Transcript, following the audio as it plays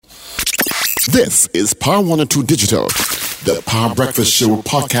This is Power 102 Digital, the Power Breakfast Show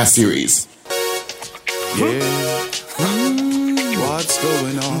podcast series. Yeah. What's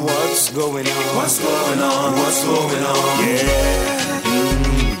going on? What's going on? What's going on? What's going on? Yeah.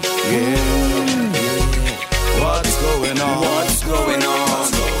 Yeah. What's going on? What's going on?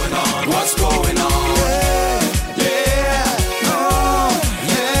 What's going on? What's going on?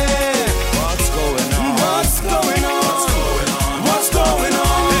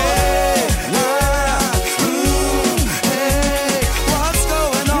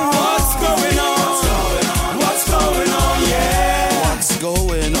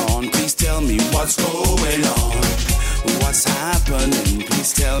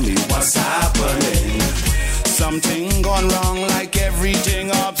 Please tell me what's happening. Something gone wrong, like everything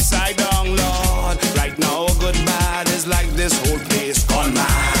upside down, Lord. Right now, good bad is like this whole place gone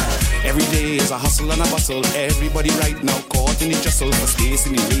mad. Every day is a hustle and a bustle. Everybody right now caught in the jostle for space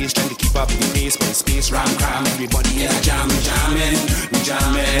in the race, trying to keep up the pace. But space ram cram, everybody in a jam,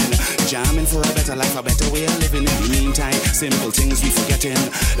 jamming for a better life, a better way of living. In the meantime, simple things we forgetting,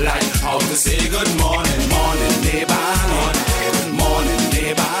 like how to say good morning, morning neighbor, good morning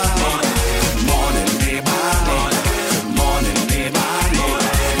neighbor, good morning neighbor, good morning neighbor,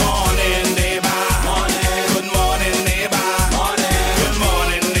 morning neighbor, good morning neighbor, good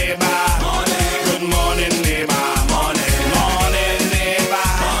morning neighbor, good morning neighbor, morning neighbor, good morning neighbor,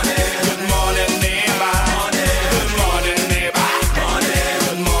 good morning neighbor, good morning neighbor,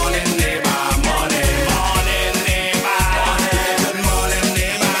 morning neighbor, good morning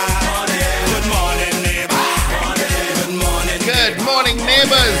neighbor, good morning neighbor, good morning. Good morning,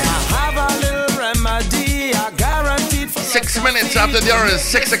 neighbors. 6 minutes after the hour is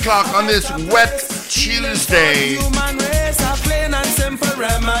 6 o'clock on this wet Tuesday,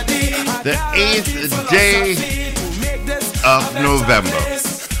 the 8th day of November.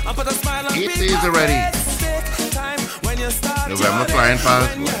 8 days already. November flying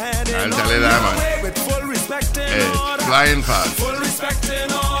fast. I'll tell you that, man. It's flying fast.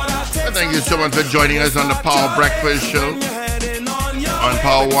 Well, thank you so much for joining us on the Power Breakfast Show on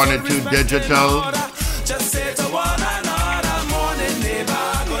Power 102 Digital.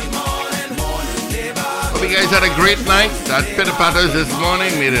 Hope you guys had a great night. That pitter patters this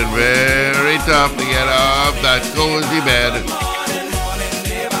morning made it very tough to get off that cozy bed.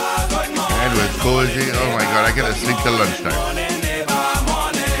 And with cozy, oh my God, I gotta sleep till lunchtime.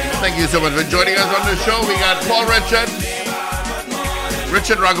 Thank you so much for joining us on the show. We got Paul Richard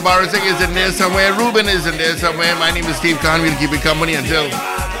Raghubarazing is in there somewhere. Ruben is in there somewhere. My name is Steve Khan. We'll keep you company until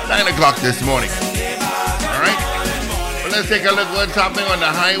 9 o'clock this morning. All right? Well, let's take a look at what's happening on the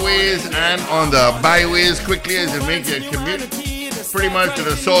highways and on the byways quickly as you make your commute pretty much to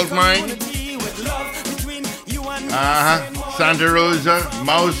the salt mine. Santa Rosa,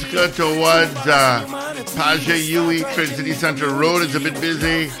 Mauska towards Paja, Yui, Twin City Central Road is a bit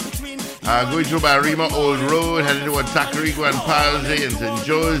busy. Going through Barima Old Road, heading toward Tacarigua and Palsy and St.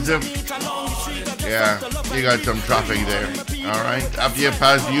 Joseph. Yeah, you got some traffic there. All right. After you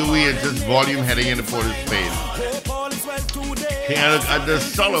pass Yui, it's just volume heading into Port of Spain. Taking a look at the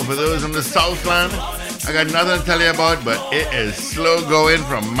solo for those on the Southland. I got nothing to tell you about, but it is slow going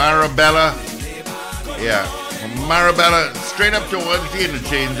from Marabella. Yeah, from Marabella straight up towards the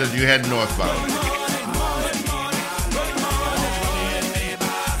interchange as you head northbound.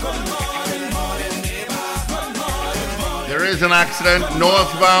 There is an accident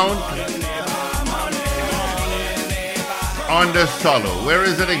northbound on the Solo. Where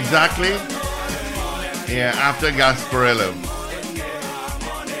is it exactly? Yeah, after Gasparillo.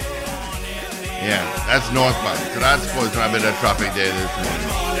 Yeah, that's northbound. So that's supposed to have a bit of traffic there this morning.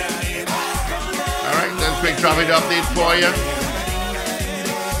 Alright, let's quick traffic update for you.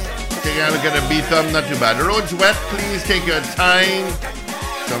 Taking a look at the B-thumb, not too bad. The road's wet, please take your time.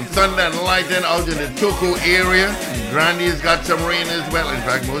 Some thunder and lightning out in the Toko area. Grandy's got some rain as well. In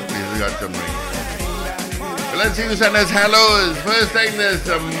fact, most places got some rain. But let's see who sent us hellos. First thing this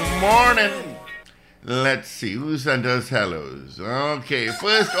morning. Let's see who sent us hellos. Okay,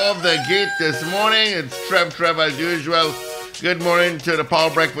 first off the gate this morning, it's Trev as usual. Good morning to the Power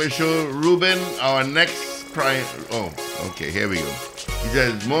Breakfast Show. Ruben, our next prime... Oh, okay, here we go. He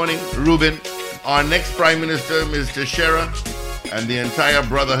says, morning, Ruben. Our next Prime Minister, Mr. Shera, and the entire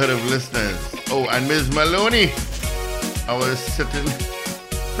brotherhood of listeners. Oh, and Ms. Maloney, our sitting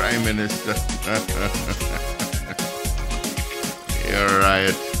Prime Minister. You're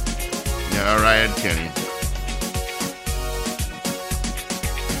right. You're right, Kenny.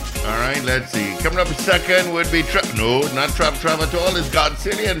 All right, let's see. Coming up second would be Trev. No, not Trev at all. It's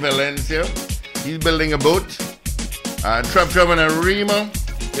Godzilla in Valencia. He's building a boat. Trev and Arima.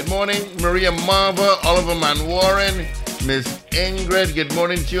 Good morning, Maria Marva, Oliver Manwaran, Miss Ingrid, good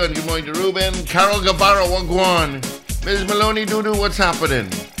morning to you, and good morning to Ruben. Carol Guevara, wagwan. Miss Maloney Dudu, what's happening?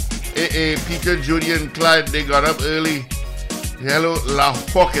 Peter, Judy, and Clyde, they got up early. Hello, La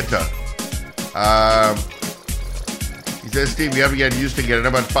Focketa. He says, Steve, you have to get used to getting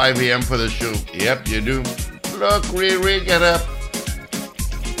up at 5 a.m. for the show. Yep, you do. Look, Ray, get up.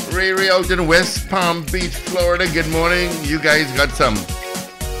 Ray out in West Palm Beach, Florida. Good morning. You guys got some.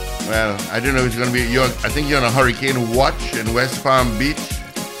 Well, I don't know if it's going to be. I think you're on a hurricane watch in West Palm Beach.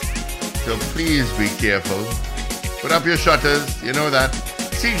 So please be careful. Put up your shutters. You know that.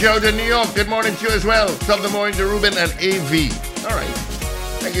 CJ out in New York. Good morning to you as well. Top of the morning to Ruben and AV. All right.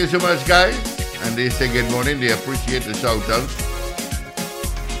 Thank you so much, guys. And they say good morning. They appreciate the shout out.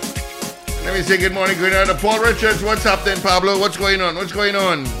 Let me say good morning, going on to Paul Richards. What's up then, Pablo? What's going on?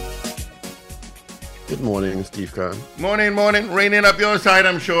 Good morning, Steve Khan. Morning. Raining up your side,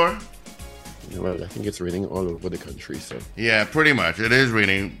 I'm sure. Well, I think it's raining all over the country, so. Yeah, pretty much. It is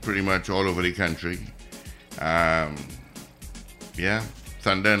raining pretty much all over the country. Yeah,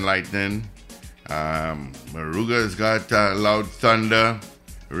 thunder and lightning. Maruga's got loud thunder.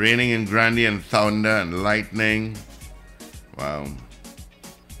 Raining in Grandy and thunder and lightning. Wow.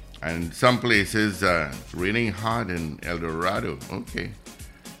 And some places, it's raining hard in El Dorado. Okay.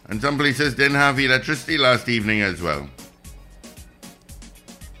 And some places didn't have electricity last evening as well.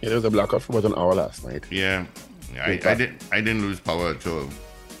 Yeah, there was a blackout for about an hour last night. Yeah. I didn't lose power at all.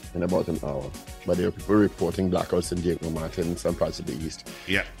 In about an hour. But there were people reporting blackouts in Diego Martin in some parts of the east.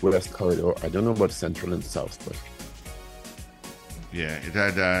 Yeah. West Corridor. I don't know about central and south, but. Yeah, it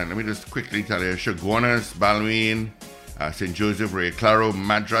had, let me just quickly tell you, Chaguanas, Balmain, St. Joseph, Rio Claro,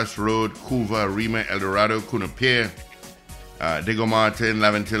 Madras Road, Cuva, Rima, El Dorado, Cunapir, Diego Martin,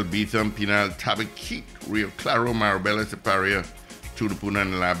 Laventil, Beetham, Pinal, Tabaquit, Rio Claro, Marabella, Siparia, Tudapuna,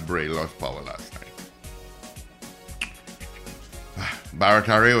 and Labre lost power last night.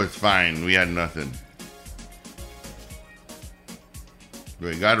 Barataria was fine. We had nothing.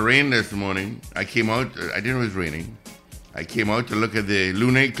 We got rain this morning. I came out. I didn't know it was raining. I came out to look at the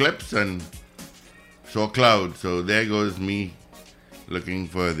lunar eclipse and saw clouds. So there goes me looking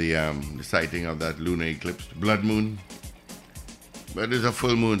for the sighting of that lunar eclipse. Blood moon. But it's a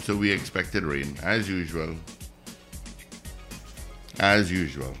full moon, so we expected rain, as usual. As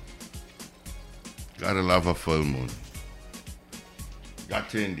usual. Gotta love a full moon. Got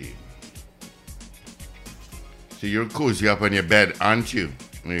to indeed. So you're cozy up on your bed, aren't you?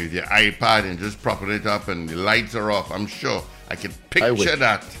 With your iPad and just propping it up and the lights are off. I'm sure. I can picture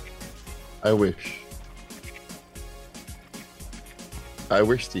that. I wish. I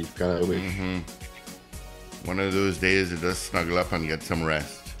wish, Steve. Can I wish? Mm-hmm. One of those days to just snuggle up and get some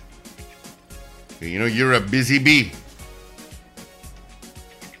rest. You know, you're a busy bee.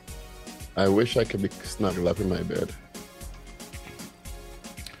 I wish I could be snuggled up in my bed.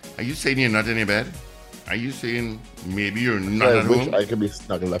 Are you saying you're not in your bed? Are you saying maybe you're not at home? I wish I could be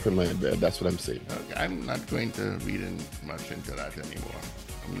snuggled up in my bed. That's what I'm saying. Okay, I'm not going to read much into that anymore.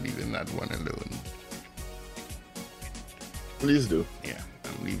 I'm leaving that one alone. Please do. Yeah,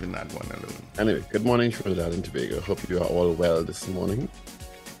 I'm leaving that one alone. Anyway, good morning, Trinidad and Tobago. Hope you are all well this morning.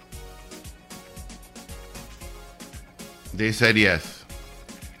 They said yes.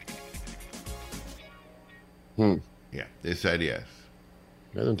 Yeah, they said yes.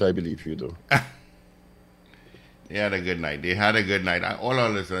 Why don't I believe you, though? They had a good night. All our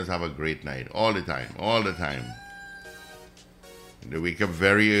listeners have a great night. All the time. They wake up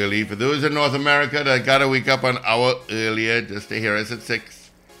very early. For those in North America that got to wake up an hour earlier just to hear us at 6.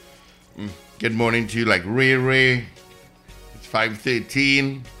 Good morning to you, like Ray. It's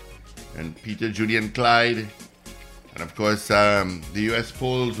 5:13. And Peter, Judy, and Clyde. And of course, the U.S.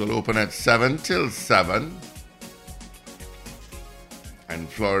 polls will open at 7 till 7. And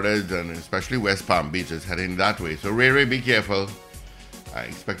Florida, and especially West Palm Beach, is heading that way. So, Ray, be careful. I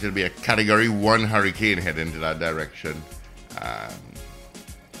expect it to be a Category 1 hurricane heading into that direction.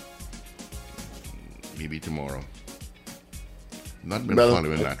 Maybe tomorrow. Not been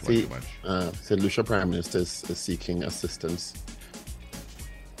following that one too much. St. Lucia Prime Minister is seeking assistance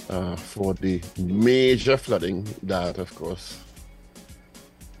for the major flooding that, of course,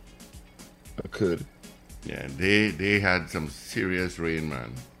 occurred. Yeah, they had some serious rain,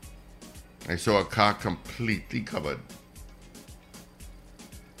 man. I saw a car completely covered.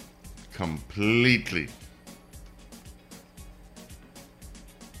 Completely.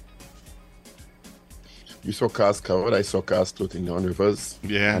 You saw cars covered. I saw cars floating down rivers.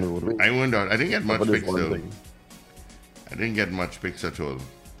 Yeah, I went out. I didn't get much pics though. I didn't get much pics at all.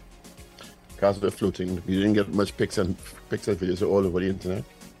 Cars were floating. You didn't get much pics and videos all over the internet.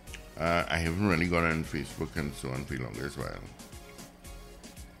 I haven't really gone on Facebook and so on for the longest while.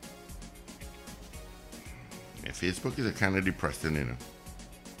 Yeah, Facebook is a kind of depressing, you know.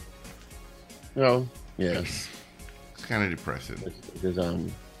 Well, yes. It's kind of depressing. It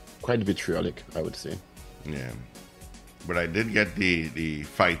is quite vitriolic, I would say. Yeah. But I did get the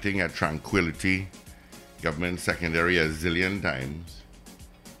fighting at Tranquility Government Secondary a zillion times.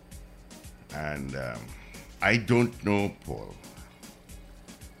 And I don't know, Paul.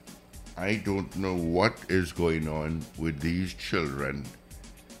 I don't know what is going on with these children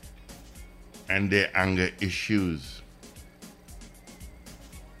and their anger issues.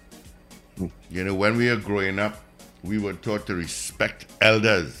 You know, when we were growing up, we were taught to respect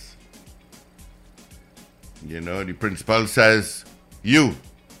elders. You know, the principal says, you're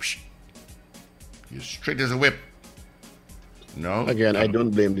straight as a whip. No. Again, I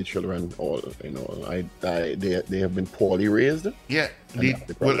don't blame the children. They have been poorly raised. Yeah.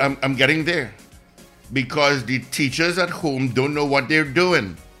 Well, I'm getting there, because the teachers at home don't know what they're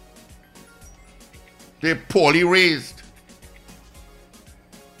doing. They're poorly raised.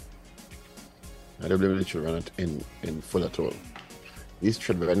 I don't blame the children in full at all. These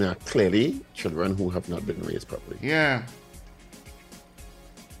children are clearly children who have not been raised properly. Yeah.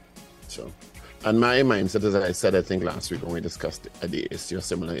 So, and my mindset, as I said, I think last week when we discussed the issue,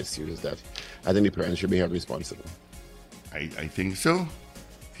 similar issues, that I think the parents should be held responsible. I think so.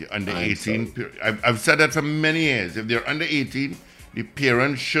 If you're under 18, I've said that for many years. If they're under 18, the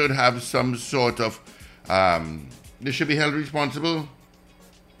parents should have some sort of, they should be held responsible.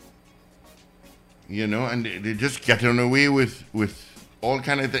 You know, and they just getting away with all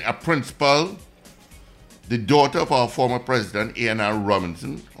kind of things. A principal, the daughter of our former president, A.N.R.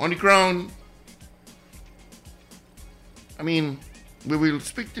 Robinson, on the ground. I mean, we will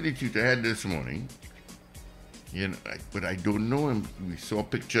speak to the tutor head this morning. You know, but I don't know him. We saw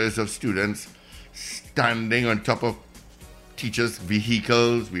pictures of students standing on top of teachers'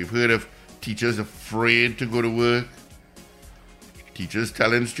 vehicles. We've heard of teachers afraid to go to work. Teachers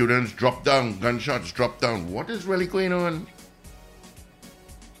telling students, drop down, gunshots, drop down. What is really going on?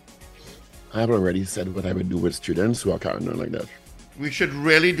 I've already said what I would do with students who are carrying on like that. We should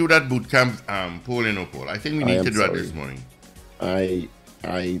really do that boot camp, Paul. I think we need to do that this morning. I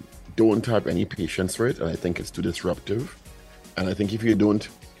don't have any patience for it, and I think it's too disruptive. And I think if you don't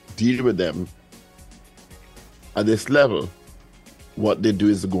deal with them at this level, what they do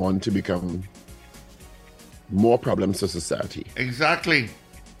is go on to become more problems to society. Exactly.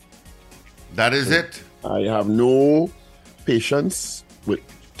 That is it. I have no patience with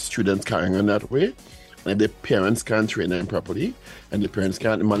students carrying on that way. And the parents can't train them properly, and the parents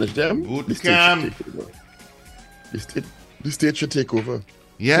can't manage them. Boot camp. The state should take over.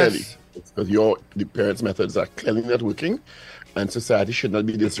 Yes. Because the parents' methods are clearly not working, and society should not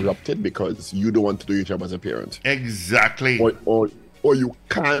be disrupted because you don't want to do your job as a parent. Exactly. Or you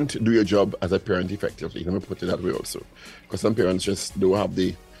can't do your job as a parent effectively. Let me put it that way also. Because some parents just don't have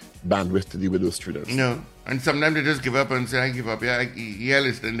the bandwidth to deal with those students. No. And sometimes they just give up and say, I give up. Yeah,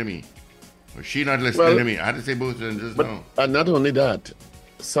 listening to me. Or she not listening to me. I had to say both of them just now. And not only that,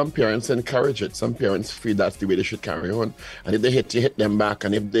 some parents encourage it. Some parents feel that's the way they should carry on. And if they hit you, hit them back.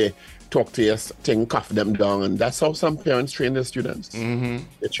 And if they talk to you, cuff them down. And that's how some parents train their students. Mm-hmm.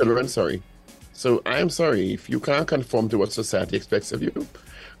 Their children, sorry. So I am sorry, if you can't conform to what society expects of you,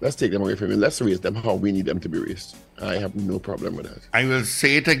 let's take them away from you. Let's raise them how we need them to be raised. I have no problem with that. I will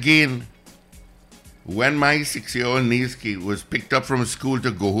say it again. When my 6-year-old niece was picked up from school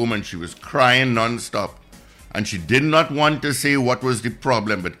to go home and she was crying non-stop, and she did not want to say what was the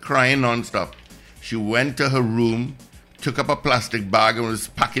problem, but crying non-stop, she went to her room, took up a plastic bag and was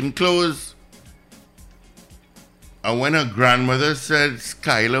packing clothes. And when her grandmother said,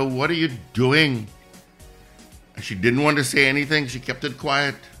 Skylar, what are you doing? And she didn't want to say anything. She kept it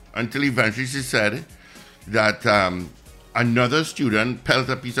quiet until eventually she said that another student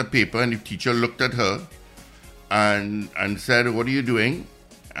pelted a piece of paper and the teacher looked at her and said, what are you doing?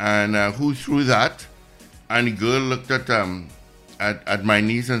 And who threw that? And the girl looked at my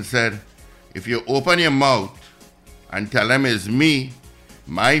niece and said, if you open your mouth and tell them it's me,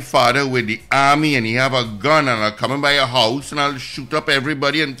 my father with the army and he have a gun and I'll come in by your house and I'll shoot up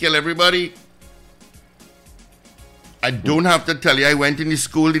everybody and kill everybody. I don't have to tell you, I went in the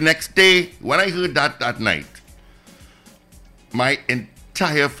school the next day. When I heard that night, my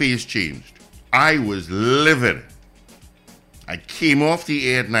entire face changed. I was livid. I came off the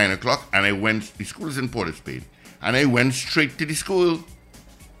air at 9 o'clock and I went, the school is in Port of Spain, and I went straight to the school.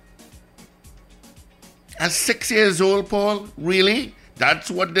 At 6 years old, Paul, really?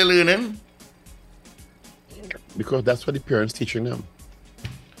 That's what they're learning? Because that's what the parents teaching them.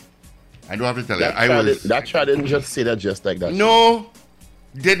 I don't have to tell you. That child didn't just say that just like that. No,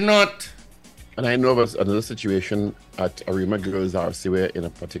 did not. And I know of another situation at Arima Girls RC where in a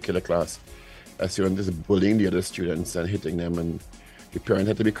particular class, a student is bullying the other students and hitting them, and the parent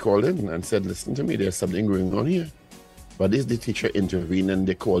had to be called in and said, listen to me, there's something going on here. But the teacher intervened and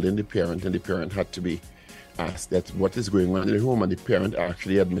they called in the parent, and the parent had to be asked that what is going on in the home, and the parent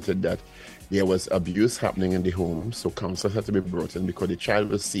actually admitted that there was abuse happening in the home, so counselors had to be brought in because the child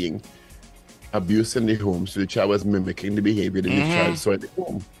was seeing abuse in the home, so the child was mimicking the behavior that the child saw at the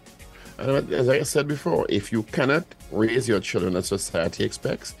home. And as I said before, if you cannot raise your children as society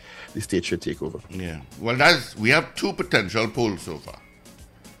expects, the state should take over. Yeah. Well, we have two potential polls so far.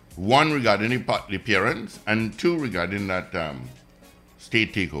 One regarding the parents, and two regarding that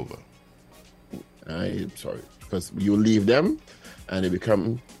state takeover. I'm sorry, because you leave them, and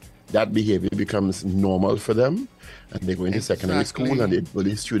that behavior becomes normal for them, and they go into secondary school and they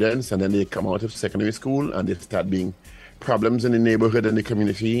bully students, and then they come out of secondary school and they start being problems in the neighborhood and the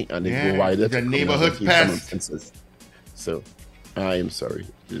community, and they go wider. The neighborhood pest. So, I am sorry.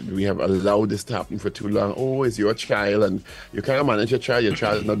 We have allowed this to happen for too long. Oh, it's your child, and you can't manage your child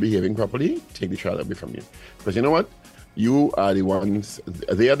is not behaving properly. Take the child away from you. Because you know what? You are the ones,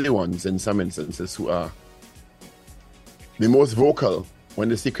 they are the ones in some instances who are the most vocal when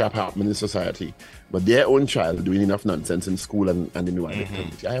they see crap happen in society. But their own child doing enough nonsense in school and in the wider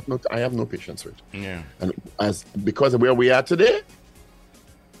community. I have no patience with it. Yeah. And because of where we are today,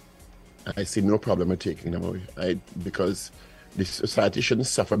 I see no problem with taking them away. Because the society shouldn't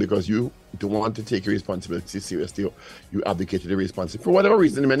suffer because you don't want to take your responsibility seriously. You abdicated the responsibility for whatever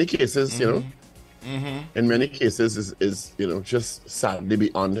reason. In many cases, you know, in many cases is just sadly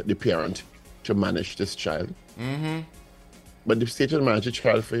beyond the parent to manage this child. But the state will manage the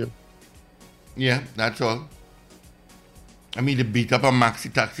child for you. Yeah, that's all. I mean, they beat up a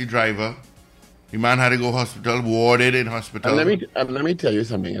maxi taxi driver. The man had to go hospital, warded in hospital. And let me tell you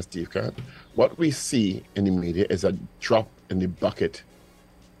something, Steve Cat. What we see in the media is a drop in the bucket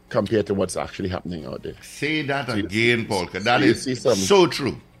compared to what's actually happening out there. Say that again, Polka. That is so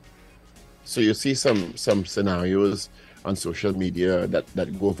true. So you see some scenarios on social media that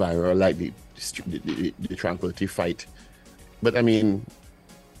go viral, like the tranquility fight. But I mean,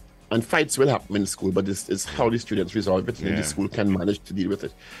 and fights will happen in school, but it's how the students resolve it, and the school can manage to deal with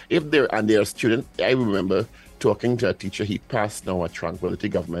it. If they're a student, I remember talking to a teacher. He passed now at Tranquility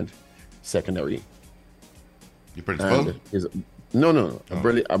Government Secondary. The principal? No.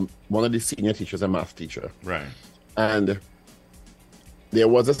 I'm one of the senior teachers, a math teacher. Right. And there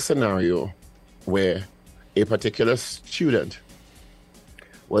was a scenario where a particular student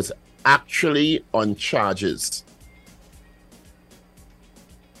was actually on charges,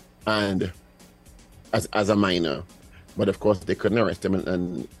 and as a minor, but of course they couldn't arrest him,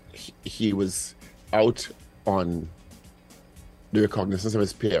 and he was out on the recognizance of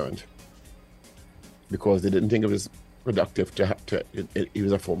his parent because they didn't think it was productive he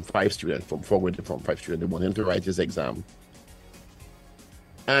was a Form 5 student, Form 4 going to Form 5 student. They wanted him to write his exam,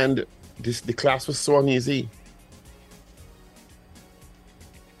 and the class was so uneasy,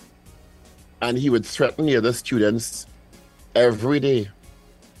 and he would threaten the other students every day.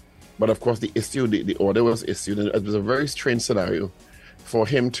 But of course, the order was issued, and it was a very strange scenario for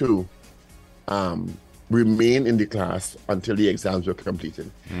him to remain in the class until the exams were completed.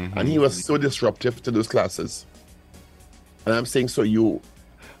 And he was so disruptive to those classes. And I'm saying, so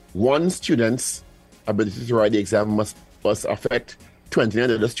one student's ability to write the exam must affect 29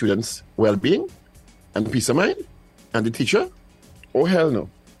 other students' well-being and peace of mind, and the teacher? Oh, hell no.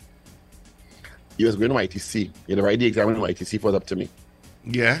 He was going to ITC. He had to write the exam in ITC, it was up to me.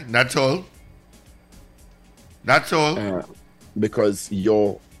 Yeah, that's all. That's all. Because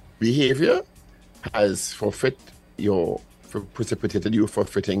your behavior has precipitated you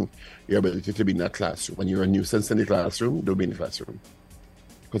forfeiting your ability to be in that classroom. When you're a nuisance in the classroom, don't be in the classroom.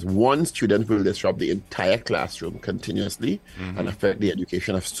 Because one student will disrupt the entire classroom continuously and affect the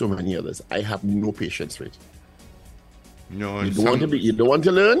education of so many others. I have no patience with it. No, you don't want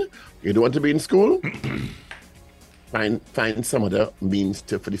to learn. You don't want to be in school. Find some other means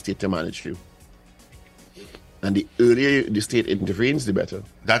for the state to manage you. And the earlier the state intervenes, the better.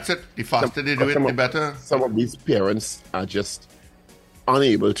 That's it. The faster they do it, the better. Some of these parents are just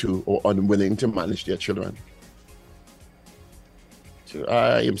unable to or unwilling to manage their children. So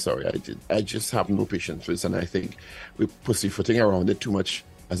I am sorry. I just have no patience with this, and I think we're pussyfooting around it too much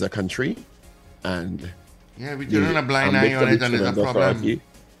as a country. And yeah, we're turning a blind eye on it, and it's a problem.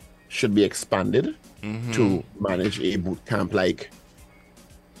 Should be expanded to manage a boot camp like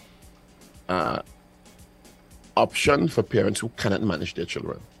option for parents who cannot manage their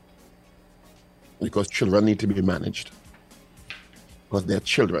children. because children need to be managed. Because they're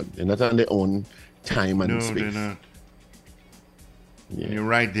children. They're not on their own time and space. No, they're not. Yeah. You're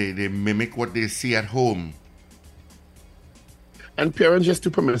right. They mimic what they see at home. And parents just too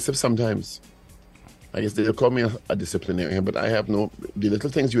permissive sometimes. I guess they'll call me a disciplinarian, but I have no... The little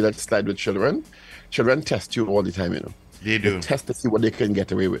things you let slide with children test you all the time, you know. They do. They test to see what they can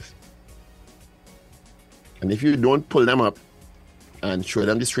get away with. And if you don't pull them up and show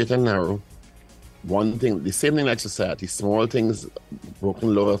them the straight and narrow, one thing, the same thing like society, small things,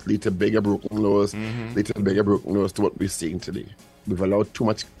 broken laws lead to bigger broken laws, lead to bigger broken laws to what we're seeing today. We've allowed too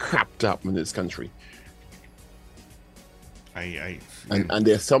much crap to happen in this country. And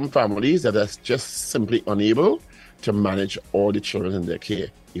there are some families that are just simply unable to manage all the children in their care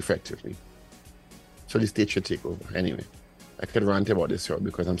effectively. So the state should take over. Anyway, I could rant about this here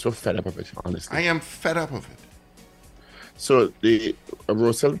because I'm so fed up of it, honestly. I am fed up of it. So the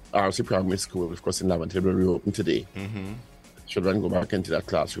Roselle RC Primary School, of course, in Laventille will reopen today. Children go back into that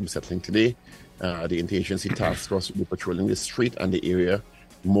classroom settling today. The Inter-Agency Task Force will be patrolling the street and the area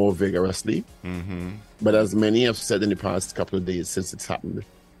more vigorously. But as many have said in the past couple of days since it's happened,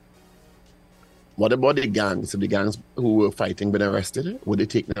 what about the gangs? Have the gangs who were fighting been arrested? Were they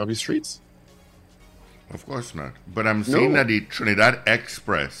taken off the streets? Of course not. But I'm saying that the Trinidad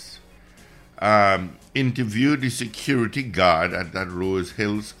Express interviewed the security guard at that Rose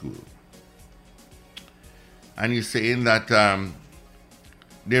Hill school. And he's saying that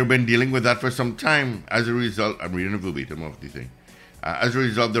they've been dealing with that for some time. As a result, I'm reading a verbatim of the thing. As a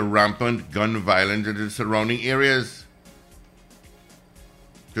result of the rampant gun violence in the surrounding areas.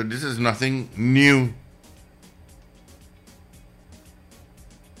 So this is nothing new.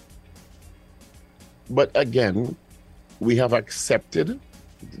 But again, we have accepted,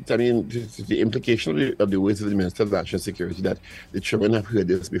 I mean, the implication of the words of the Minister of National Security that the children have heard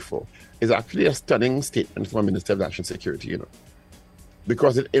this before is actually a stunning statement from a Minister of National Security, you know,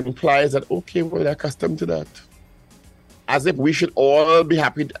 because it implies that, okay, well, they're accustomed to that. As if we should all be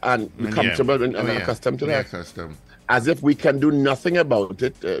happy and be comfortable and accustomed to that. As if we can do nothing about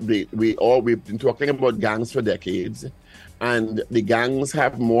it. We've been talking about gangs for decades, and the gangs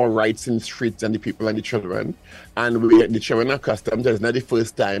have more rights in the streets than the people and the children. And the children are accustomed. It's not the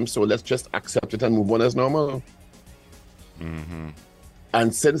first time, so let's just accept it and move on as normal.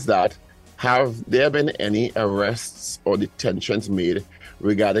 And since that, have there been any arrests or detentions made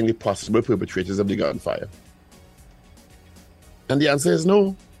regarding the possible perpetrators of the gunfire? And the answer is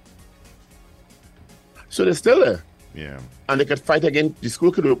no. So they're still there. Yeah. And they could fight again. The school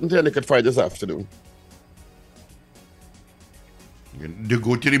could open today and they could fight this afternoon. They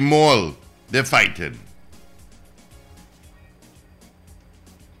go to the mall. They're fighting.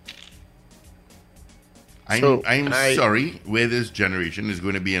 I'm sorry where this generation is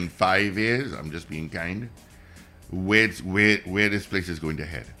going to be in 5 years. I'm just being kind. Where this place is going to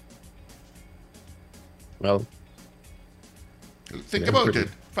head. Well, think about it.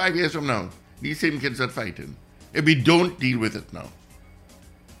 5 years from now, these same kids are fighting. If we don't deal with it now,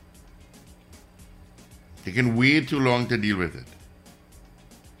 taking way too long to deal with it.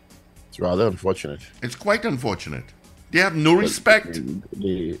 It's rather unfortunate. It's quite unfortunate. They have no respect.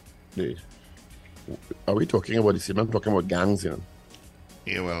 Are we talking about the same? I'm talking about gangs, you know.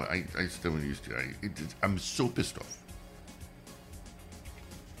 Yeah, well, I still used to. I'm so pissed off.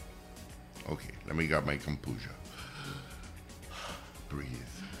 Okay, let me get my composure. Breathe.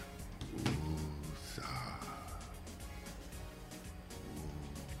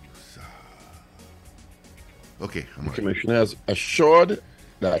 Okay, I'm The right. Commissioner has assured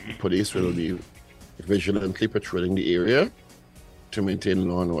that the police will be vigilantly patrolling the area to maintain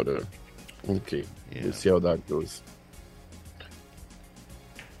law and order. Okay, we'll see how that goes.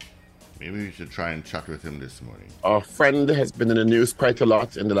 Maybe we should try and chat with him this morning. Our friend has been in the news quite a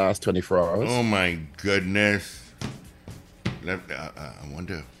lot in the last 24 hours. Oh my goodness. I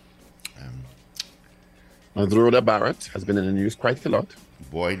wonder. Rhoda Barrett has been in the news quite a lot.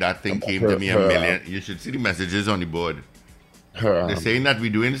 Boy, that thing came to me a million. You should see the messages on the board. They're saying that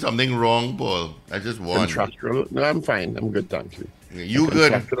we're doing something wrong, Paul. That's just one. Contractual. No, I'm fine. I'm good, thank you. You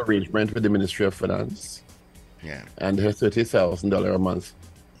good? Contractual arrangement with the Ministry of Finance. Yeah. And her $30,000 a month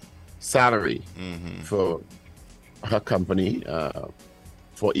salary for her company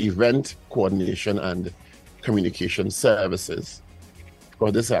for event coordination and communication services.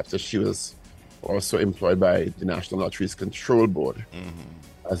 For this after she was also employed by the National Lotteries Control Board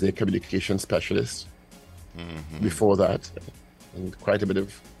as a communication specialist before that, and quite a bit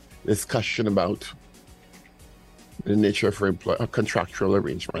of discussion about the nature of her a contractual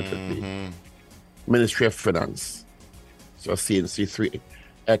arrangement with the Ministry of Finance, so CNC3.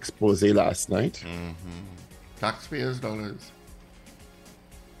 expose last night. Taxpayers' dollars.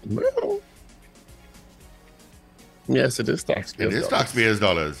 Well, yes, it is taxpayers. It is taxpayers'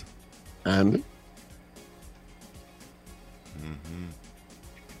 dollars. And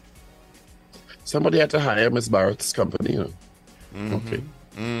somebody had to hire Miss Barrett's company, you know. Okay.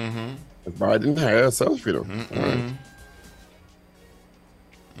 Miss Barrett didn't hire herself, you know. All right.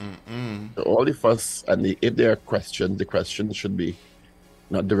 So all the fuss and if there are questions, the question should be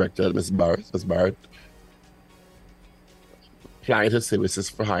not directed at Miss Barrett. Miss Barrett applied her services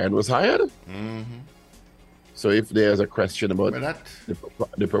for hire and was hired. So if there's a question about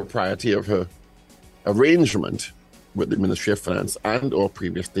the propriety of her arrangement with the Ministry of Finance and or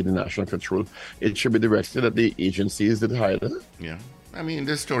previously the National Control, it should be directed at the agencies that hired her. Yeah. I mean,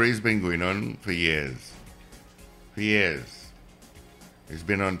 this story's been going on for years. For years. It's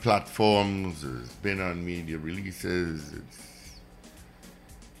been on platforms, it's been on media releases, it's,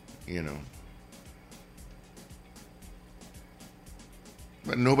 you know.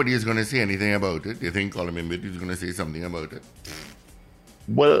 But nobody is going to say anything about it. You think Colin Mimbit is going to say something about it?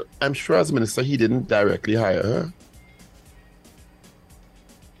 Well, I'm sure as minister, he didn't directly hire her.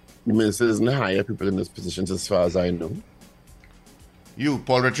 The minister doesn't hire people in those positions as far as I know. You,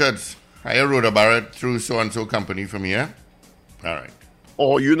 Paul Richards, hire Rhoda Barrett through so-and-so company from here? All right.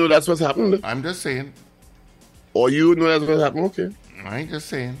 Or you know that's what's happened? I'm just saying. Or you know that's what's happened? Okay. I'm just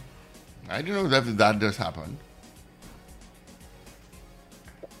saying. I don't know that just happened.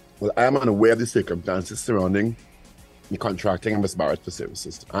 Well, I am unaware of the circumstances surrounding the contracting of Ms. Barrett for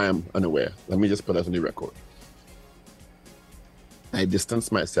services. I am unaware. Let me just put that on the record. I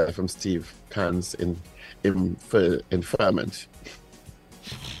distance myself from Steve Kahn's inferment.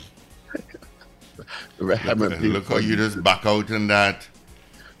 Look how you just back out in that.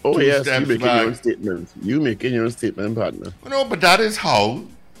 Oh, yes, you making your own statement. You making your own statement, partner. No, but that is how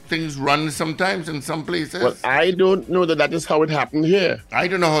things run sometimes in some places. Well, I don't know that is how it happened here. I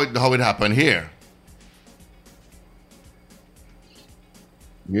don't know how it happened here.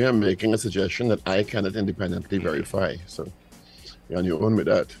 You are making a suggestion that I cannot independently verify. So you're on your own with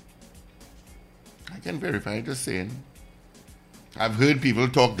that. I can verify, just saying. I've heard people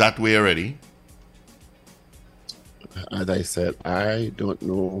talk that way already. As I said, I don't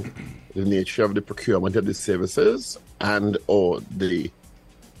know the nature of the procurement of the services and or the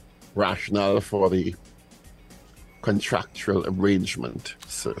rationale for the contractual arrangement.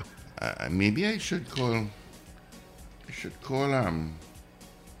 So maybe I should call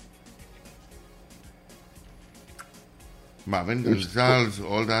Marvin Gonzalez,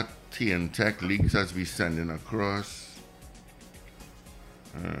 all that tea and tech leaks as we sending across.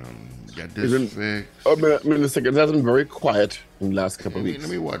 Get this fixed. Minister Gonzalez has been very quiet in the last couple of weeks. Let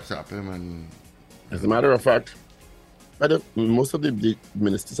me WhatsApp him. And as a matter of fact, most of the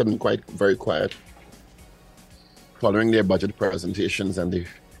ministers have been very quiet following their budget presentations and the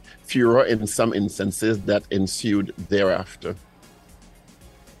furor in some instances that ensued thereafter.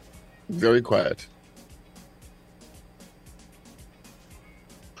 Very quiet.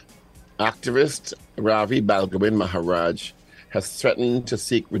 Activist Ravi Balgobin Maharaj has threatened to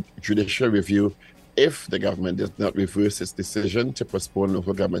seek judicial review if the government does not reverse its decision to postpone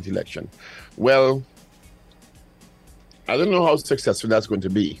local government election. Well, I don't know how successful that's going to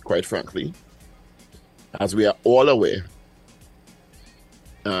be, quite frankly. As we are all aware,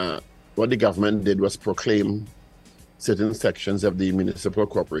 what the government did was proclaim certain sections of the Municipal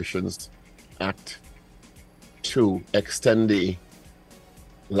Corporations Act to extend the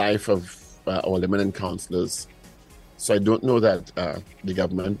life of aldermen and councillors. So I don't know that the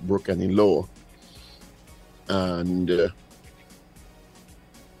government broke any law. And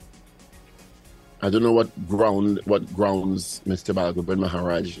I don't know what grounds Mr. Balgobin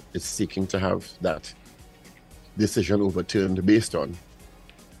Maharaj is seeking to have that decision overturned based on.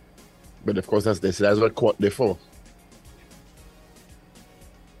 But of course, that's what court there for.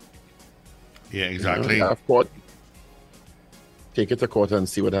 Yeah, exactly. You know, court, take it to court and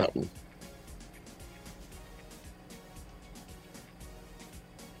see what happens.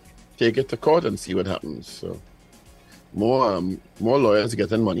 Take it to court and see what happens. So more lawyers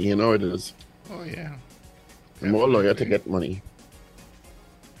getting money, you know it is. Oh yeah. More lawyer to get money.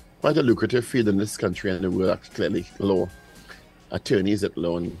 Quite a lucrative field in this country and the world, clearly. Law. Attorneys at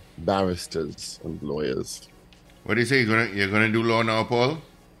law and barristers and lawyers. What do you say? You're gonna do law now, Paul?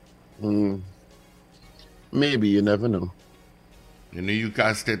 Maybe, you never know. You know, you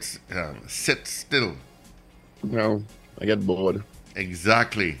can't sit still. No, I get bored.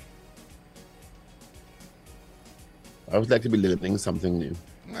 Exactly. I would like to be learning something new.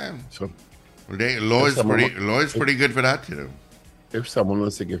 Well, so law is pretty good for that, you know. if someone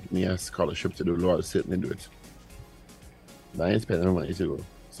wants to give me a scholarship to do law, I'll certainly do it. But I ain't spending no money to go.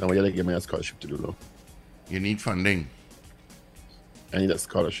 Somebody got to give me a scholarship to do law. You need funding. I need a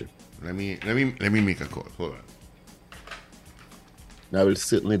scholarship. Let me make a call. Hold on. And I will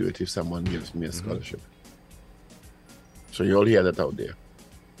certainly do it if someone gives me a scholarship. So you all hear that out there.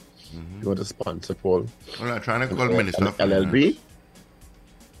 You want to sponsor Paul? Well, I'm trying to call Minister of LLB?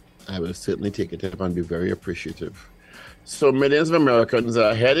 I will certainly take it up and be very appreciative. So millions of Americans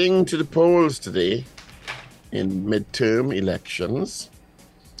are heading to the polls today in midterm elections.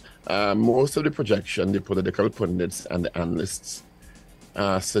 Most of the projection, the political pundits and the analysts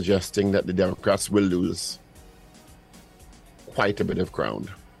are suggesting that the Democrats will lose quite a bit of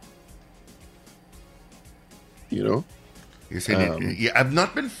ground. You know? You said I've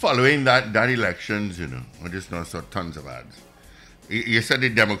not been following that elections, you know. I just know saw tons of ads. You said the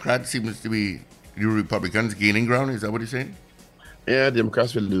Democrats seems to be the Republicans gaining ground. Is that what you're saying? Yeah, the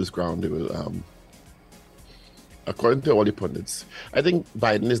Democrats will lose ground. They will, according to all the pundits. I think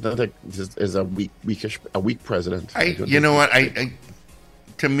Biden is not is a weak president. You know what?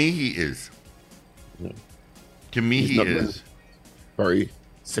 To me, he is. Yeah. To me, he is very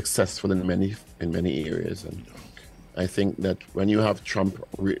successful in many areas, and I think that when you have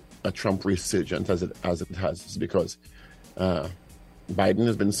a Trump resurgence as it has, it's because Biden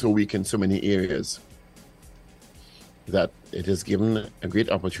has been so weak in so many areas that it has given a great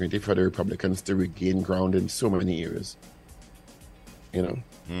opportunity for the Republicans to regain ground in so many areas. You know?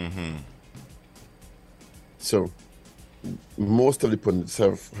 Mm-hmm. So most of the pundits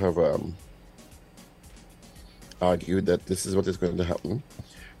have argued that this is what is going to happen.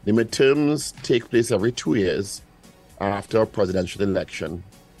 The midterms take place every 2 years after a presidential election,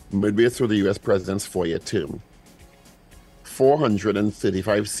 midway through the U.S. president's 4-year term.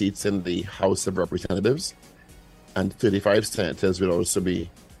 435 seats in the House of Representatives and 35 senators will also be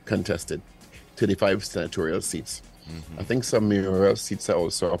contested. 35 senatorial seats. Mm-hmm. I think some mayoral seats are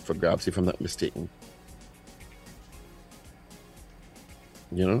also up for grabs, if I'm not mistaken.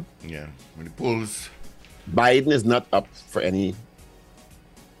 You know? Yeah. When the polls... Biden is not up for any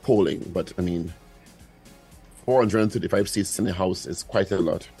polling, but I mean, 435 seats in the House is quite a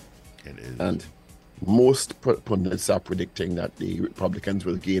lot. It is. And most pundits are predicting that the Republicans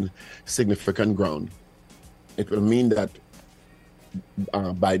will gain significant ground. It will mean that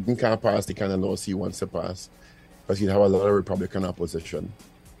Biden can't pass the kind of laws he wants to pass because he'll have a lot of Republican opposition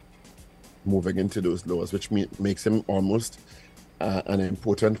moving into those laws, which makes him almost an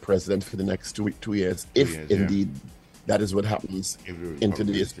important president for the next 2 years, if indeed that is what happens in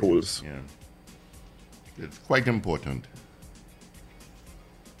today's polls. Yeah. It's quite important.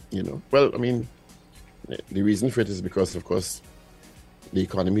 You know, well, I mean, the reason for it is because, of course, the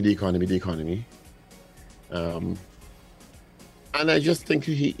economy. And I just think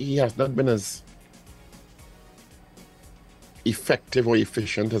he has not been as effective or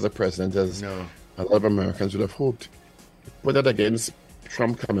efficient as a president as a lot of Americans would have hoped. Put that against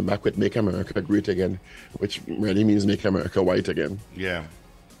Trump coming back with Make America Great Again, which really means Make America White Again. Yeah,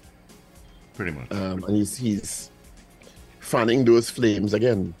 pretty much. And he's fanning those flames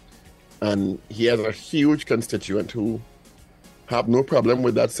again. And he has a huge constituent who have no problem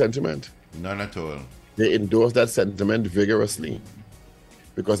with that sentiment. None at all. They endorse that sentiment vigorously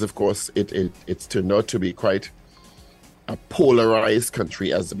because, of course, it's turned out to be quite a polarized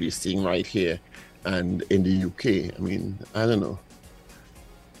country, as we're seeing right here and in the UK. I mean, I don't know.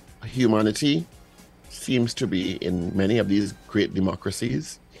 Humanity seems to be, in many of these great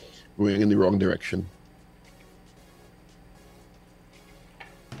democracies, going in the wrong direction.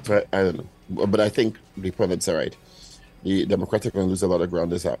 So I don't know. But I think the pundits are right. The Democrats are going to lose a lot of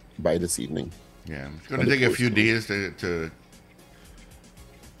ground by this evening. Yeah, it's going to take a few days for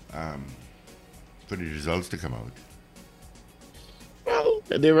the results to come out. Well,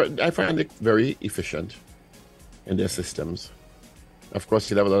 I find it very efficient in their systems. Of course,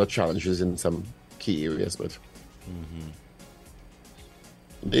 you'll have a lot of challenges in some key areas, but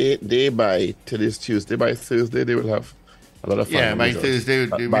they by today's Tuesday, by Thursday, they will have a lot of fun. Yeah, by Thursday,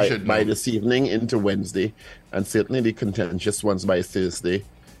 we should know. By this evening into Wednesday, and certainly the contentious ones by Thursday,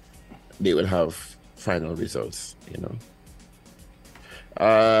 they will have final results, you know.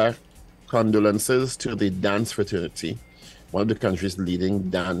 Condolences to the dance fraternity, one of the country's leading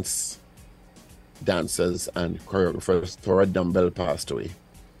dancers and choreographers. Thora Dumbbell passed away.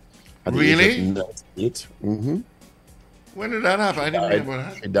 Really? Mm-hmm. When did that happen? I didn't know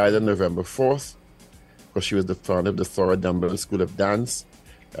about that. She died on November 4th because she was the founder of the Thora Dumbbell School of Dance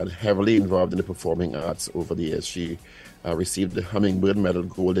and heavily involved in the performing arts over the years. She received the Hummingbird Medal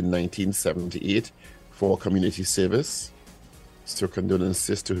Gold in 1978 for community service. So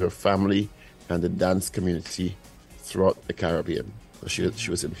condolences to her family and the dance community throughout the Caribbean. So she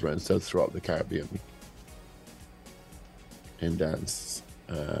was influential throughout the Caribbean in dance.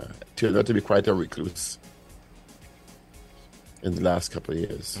 Turned out to be quite a recluse in the last couple of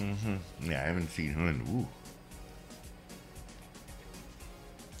years. Yeah, I haven't seen her in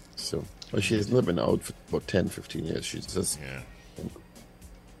So, but she's not been out for about 10, 15 years. She's just... Yeah.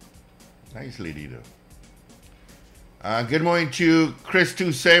 Nice lady, though. Good morning to you, Chris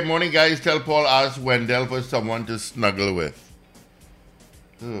Toussaint. Morning, guys. Tell Paul ask Wendell for someone to snuggle with.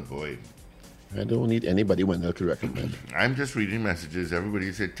 Oh, boy. I don't need anybody Wendell could recommend. I'm just reading messages.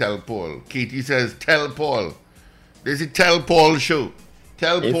 Everybody said, tell Paul. Katie says, tell Paul. There's a Tell Paul show.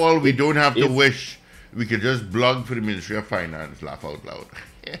 Tell Paul we don't have to wish. We could just blog for the Ministry of Finance. Laugh out loud.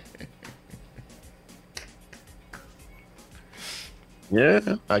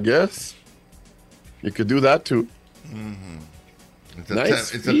 Yeah, I guess. You could do that, too. It's a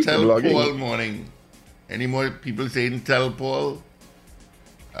Nice it's a feat Tell blogging. Paul morning. Any more people saying Tell Paul?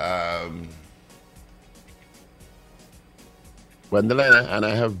 Wendell and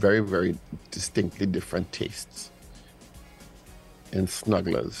I have very, very distinctly different tastes in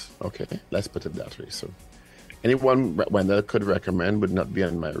snugglers. Okay, let's put it that way. So, anyone Wendell could recommend would not be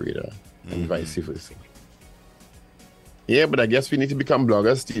on my radar, and vice versa. Yeah, but I guess we need to become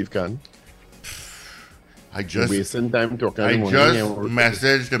bloggers, Steve Khan. I just wasting time talking. I in the just morning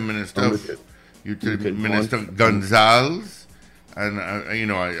messaged the Minister of Minister Gonzalez, and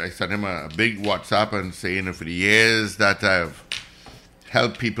I sent him a big WhatsApp and saying for the years that I've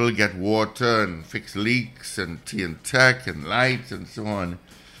helped people get water and fix leaks and tea and tech and lights and so on.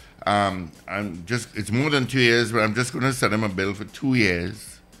 It's more than 2 years, but I'm just going to send him a bill for 2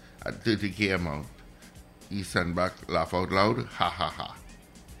 years at 30K amount. He sent back, laugh out loud, ha ha ha.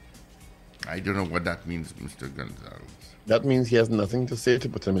 I don't know what that means, Mr. Gonzalez. That means he has nothing to say to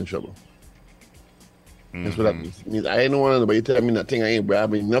put him in trouble. That's what that means. It means I don't want anybody to tell me nothing. I ain't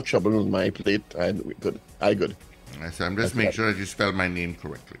not trouble on my plate. I good. So I'm just making sure that you spell my name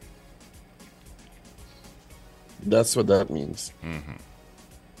correctly. That's what that means.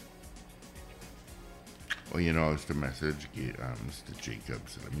 Oh, I was to message Mr.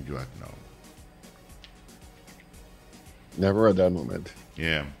 Jacobs. Let me do that now. Never a dull moment.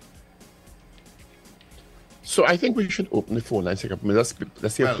 Yeah. So I think we should open the phone line. Let's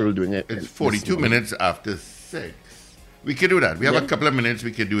see if people doing it. It's 42 minutes after 6. We can do that. We have a couple of minutes.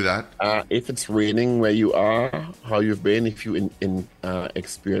 We can do that. If it's raining where you are, how you've been, if you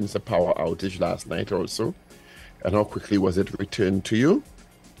experienced a power outage last night also, and how quickly was it returned to you?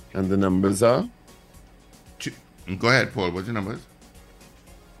 And the numbers are? Go ahead, Paul. What's the numbers?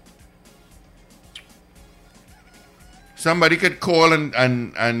 Somebody could call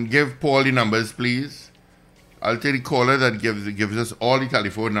and give Paul the numbers, please. I'll take the caller that gives us all the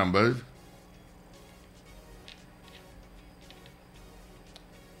telephone numbers.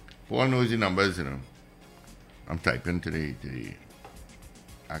 Paul knows the numbers, I'm typing to the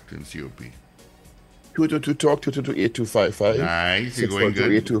acting COP. 222 talk 222-8255. Nice, you're going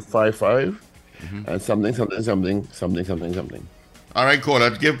good. 8255 and something. All right,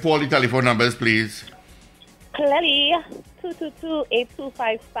 caller, give Paul the telephone numbers, please. Clearly,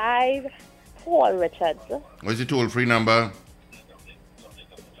 222-8255. Paul Richards. What's the toll-free number?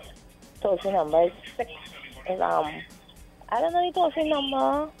 Toll-free number is 6. I don't know the toll-free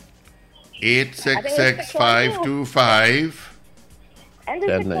number. 866-525. And the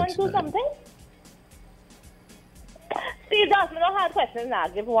 612 something? Steve, that's not hard questions now.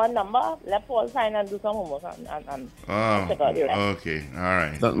 Give one number. Let Paul sign and do some homework and check out the rest. Okay. All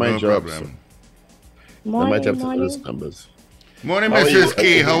right. It's not my job. Problem. So. Morning, I might have to morning. those numbers. Morning, Mrs.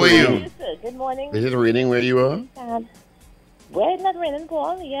 K. How are you? Good morning. Is it raining where you are? Well, it's not raining,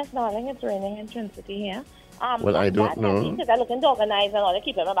 Paul. Yes, darling, it's raining in Trinity here. Well, I don't know. Because I'm looking to organize and all to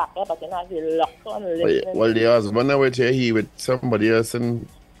keep him back there, but you're not really locked on listening. Well, the husband over here, he with somebody else and...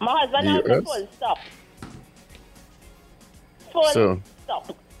 My husband has a full stop. Full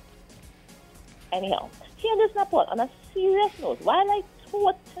stop. Anyhow, here this Paul, on a serious note, while I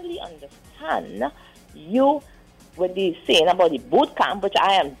totally understand you with the saying about the boot camp, which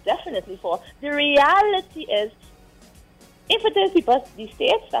I am definitely for, the reality is, if it is people, the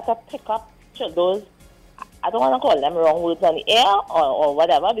states that have picked up those, I don't want to call them wrong words on the air or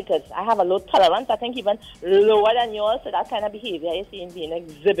whatever, because I have a low tolerance, I think even lower than yours, so that kind of behavior is seen being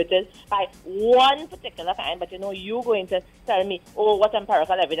exhibited by one particular kind, but you're going to tell me, what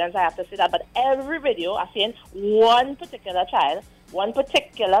empirical evidence I have to say that, but every video are saying one particular child, one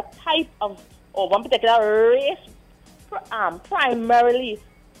particular type of, or one particular race, primarily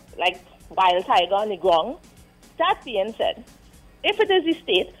like wild tiger on the ground. That being said, if it is the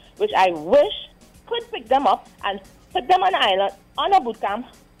state, which I wish could pick them up and put them on an island, on a boot camp,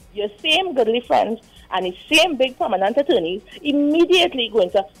 your same goodly friends and the same big prominent attorneys immediately going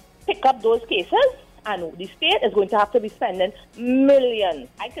to pick up those cases, and the state is going to have to be spending millions.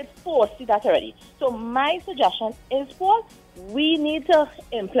 I could foresee that already. So my suggestion is, Paul, we need to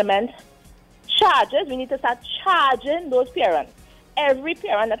implement charges. We need to start charging those parents. Every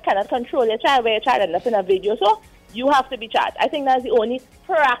parent that cannot control their child, where your child ends up in a video, so you have to be charged. I think that's the only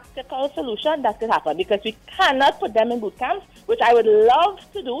practical solution that could happen, because we cannot put them in boot camps, which I would love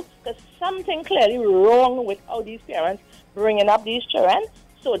to do, because something clearly wrong with how these parents bringing up these children.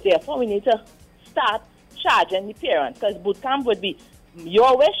 So therefore, we need to start charging the parents, because boot camp would be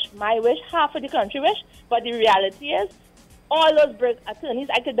your wish, my wish, half of the country wish. But the reality is, all those big attorneys,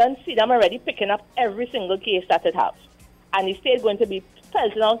 I could then see them already picking up every single case that it has. And the state going to be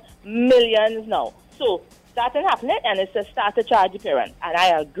pelting out millions now. So starting happening, and it's to start to charge the parents. And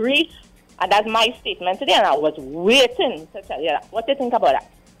I agree, and that's my statement today, and I was waiting to tell you that. What do you think about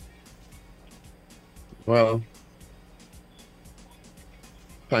that? Well,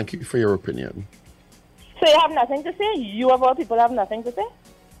 thank you for your opinion. So you have nothing to say? You of all people have nothing to say?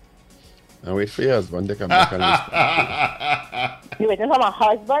 I'll wait for your husband to come back and listen. You waiting for my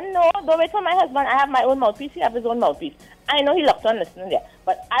husband? No, don't wait for my husband. I have my own mouthpiece. He has his own mouthpiece. I know he locked on listening there.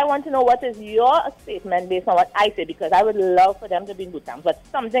 But I want to know what is your statement based on what I say, because I would love for them to be in boot camp. But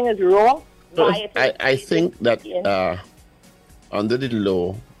something is wrong. I think that under the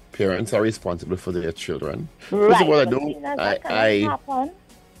law, parents are responsible for their children. Right. First of all,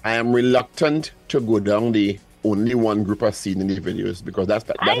 I am reluctant to go down the only one group I've seen in the videos, because that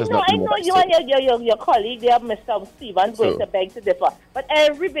is not I know you and your colleague there, Mr. Stevens, going to beg to differ. But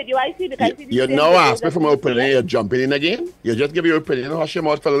every video I see, because you now ask me for my opinion, you're jumping in again? You just give your opinion, hush your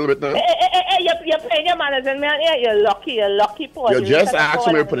mouth for a little bit now. You're playing your manners, and man, you're lucky, Paul. You just asked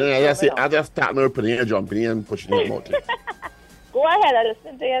for my opinion, I just start my opinion, you're jumping in and pushing your mouth in. Go ahead and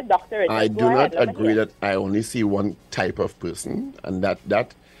listen to your doctor. I do not agree that I only see one type of person, and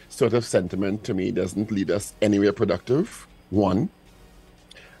that sort of sentiment to me doesn't lead us anywhere productive, one.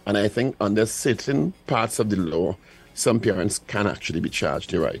 And I think under certain parts of the law, some parents can actually be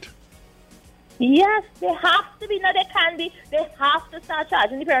charged, you're right. Yes, they have to be. No, they can be. They have to start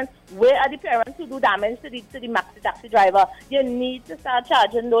charging the parents. Where are the parents who do damage to the maxi taxi driver? You need to start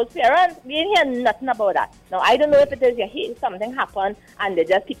charging those parents. We ain't hear nothing about that. Now, I don't know if it is you hear something happen and they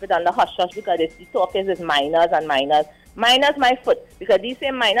just keep it on the hush-hush because the talk is minors and minors. Minors my foot, because these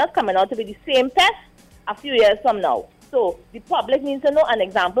same minors coming out to be the same pest a few years from now. So the public needs to know an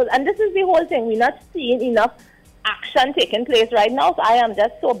example. And this is the whole thing. We're not seeing enough action taking place right now. So I am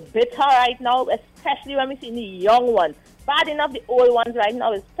just so bitter right now, especially when we see the young ones. Bad enough, the old ones right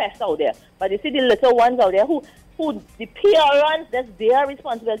now is pests out there. But you see the little ones out there who the parents, that's their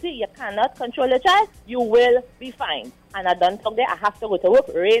responsibility. You cannot control your child, you will be fined. And I don't talk there, I have to go to work,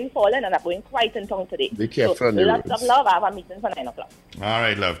 rain falling, and I'm going quiet in tongue today. Be careful. So, lots of love. I have a meeting for 9 o'clock. All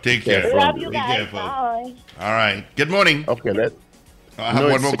right, love. Take care. Love you Be guys. careful. Bye. All right. Good morning. Okay, I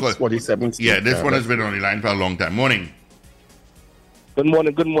have one more call. 6:47. Yeah, this one has been on the line for a long time. Morning. Good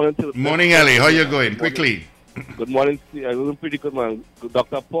morning. To Morning, Ellie. How you going? Quickly. Good morning. I'm doing pretty good, man.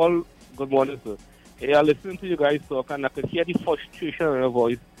 Dr. Paul, good morning, sir. Hey, I listened to you guys talk, and I could hear the frustration in your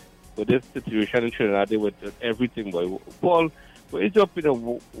voice with this situation in Trinidad with everything, boy. Paul, what is your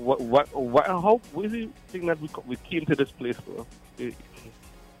opinion? How is it thing that we came to this place, bro?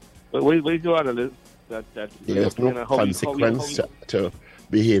 What is your analysis? There's no consequence to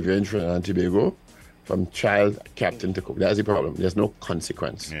behavior in Trinidad and Tobago, from child captain to cook. That's the problem. There's no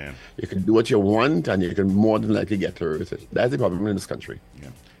consequence. Yeah. You can do what you want, and you can more than likely get away with it. That's the problem in this country. Yeah.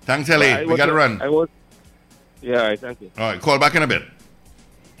 Thanks, Ellie. We got to run. Yeah, thank you. All right, call back in a bit.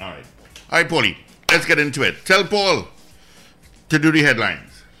 All right, Paulie, let's get into it. Tell Paul to do the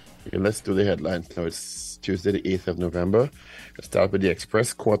headlines. Okay, let's do the headlines. Now it's Tuesday, the 8th of November. Let's start with the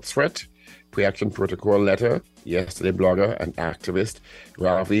Express Court threat, pre-action protocol letter. Yesterday, blogger and activist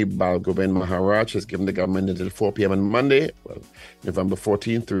Ravi Balgobind Maharaj has given the government until 4 p.m. on Monday, November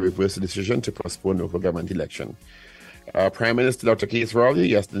 14th, to reverse the decision to postpone local government election. Prime Minister Dr. Keith Rowley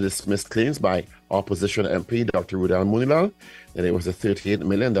yesterday dismissed claims by opposition MP Dr. Rudal Munilal that there was a $38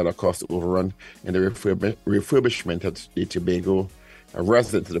 million cost overrun in the refurbishment of the Tobago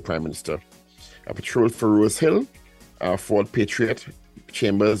residence of the Prime Minister. A patrol for Rose Hill, Ford Patriot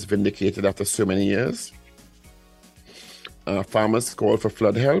Chambers vindicated after so many years. Farmers called for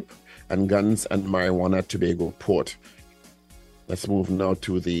flood help, and guns and marijuana at Tobago port. Let's move now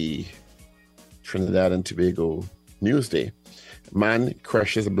to the Trinidad and Tobago Newsday. Man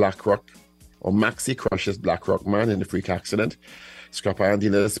crushes BlackRock or Maxi crushes Black Rock man in the freak accident. Scrap iron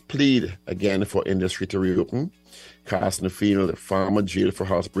dealers plead again for industry to reopen. Castleford farmer jailed for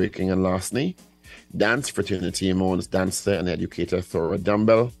housebreaking and larceny. Dance fraternity mourns dancer and educator Thora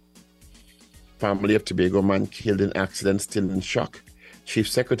Dumbbell. Family of Tobago man killed in accident still in shock. Chief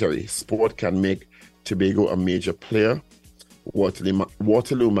Secretary, sport can make Tobago a major player.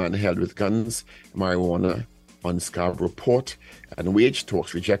 Waterloo man held with guns, marijuana on Scarborough Port, and wage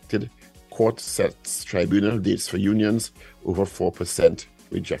talks rejected. Court sets tribunal dates for unions, over 4%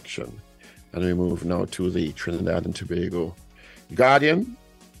 rejection. And we move now to the Trinidad and Tobago Guardian.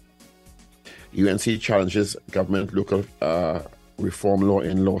 UNC challenges government local reform law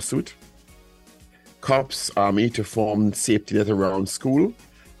in lawsuit. Cops Army to form safety net around school.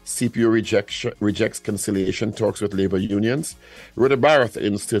 CPO rejects conciliation talks with labor unions. Rhoda Barrett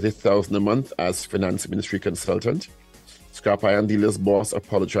earns $30,000 a month as finance ministry consultant. Scrap iron dealers boss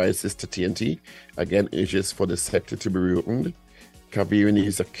apologizes to TNT. Again urges for the sector to be reopened. Kabir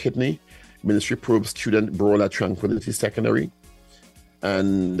needs a kidney. Ministry probes student brawl at Tranquility Secondary.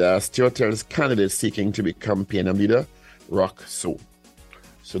 And Stuart tells candidates seeking to become PNM leader, rock so.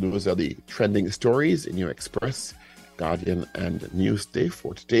 So those are the trending stories in your Express, Guardian, and Newsday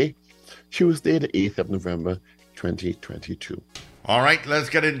for today, Tuesday, the 8th of November, 2022. All right, let's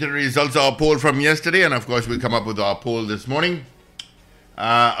get into the results of our poll from yesterday. And of course, we'll come up with our poll this morning.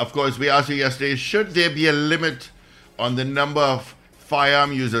 Of course, we asked you yesterday, should there be a limit on the number of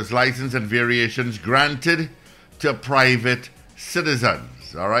firearm users license and variations granted to private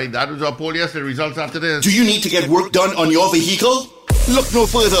citizens? All right, that was our poll yesterday. Results after this. Do you need to get work done on your vehicle? Look no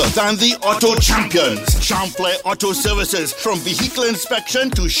further than the Auto Champions. Champlain Auto Services. From vehicle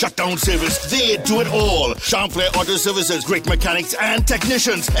inspection to shutdown service, they do it all. Champlain Auto Services. Great mechanics and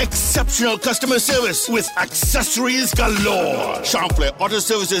technicians. Exceptional customer service with accessories galore. Champlain Auto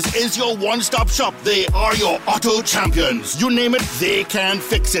Services is your one-stop shop. They are your Auto Champions. You name it, they can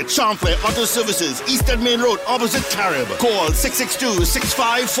fix it. Champlain Auto Services. Eastern Main Road, opposite Carib. Call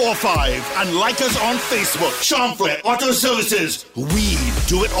 662-6545 and like us on Facebook. Champlain Auto Services. We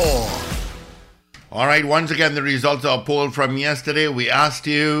do it all. All right, once again, the results of our poll from yesterday. We asked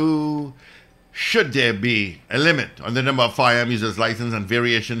you, should there be a limit on the number of firearm users license and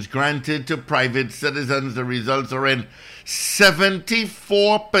variations granted to private citizens? The results are in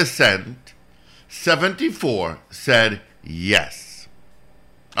 74%. 74 said yes.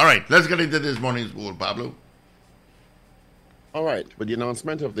 All right, let's get into this morning's poll, Pablo. All right, with the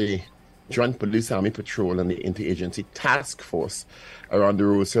announcement of the Joint Police Army Patrol and the Inter-Agency Task Force around the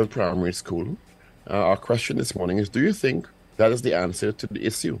Rose Hill Primary School, our question this morning is, do you think that is the answer to the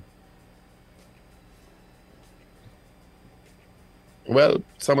issue? Well,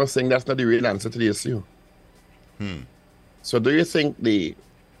 some are saying that's not the real answer to the issue. So do you think the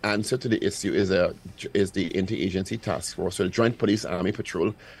answer to the issue is the Inter-Agency Task Force, or the Joint Police Army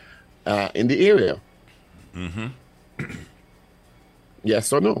Patrol in the area?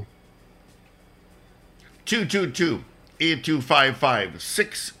 Yes or no?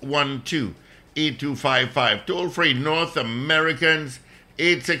 222-8255, 612-8255. Toll free North Americans,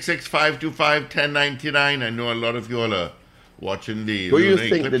 866-525-1099. I know a lot of you all are watching the... Do you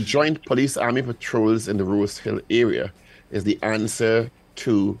think the Joint Police Army Patrols in the Rose Hill area is the answer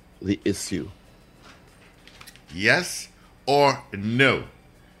to the issue? Yes or no?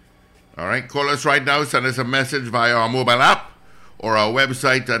 All right, call us right now. Send us a message via our mobile app or our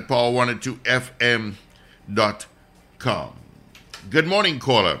website at power102fm.com. Good morning,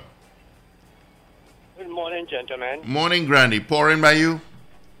 caller. Good morning, gentlemen. Morning, Grandy. Pouring by you?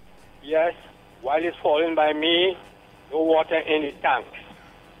 Yes, while it's falling by me, no water in the tank.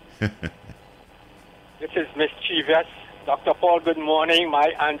 This is mischievous. Dr. Paul, good morning.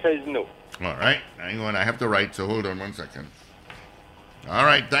 My answer is no. All right. Hang on. I have to write, so hold on 1 second. All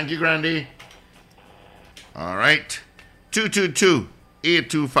right. Thank you, Grandy. All right.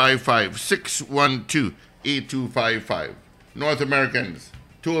 222-8255, 612-8255. North Americans,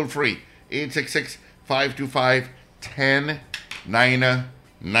 toll free,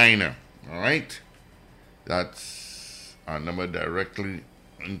 866-525-1099. All right? That's our number directly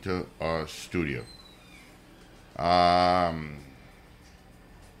into our studio.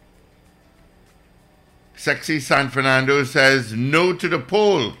 Sexy San Fernando says no to the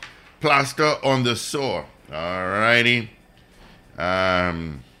poll. Plaster on the sore. All righty.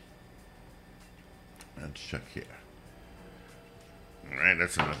 Let's check here. All right,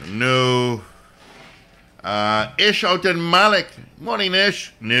 that's another no. Ish out in Malik. Morning,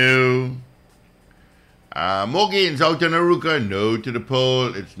 Ish. No. Mogains out in Aruka. No to the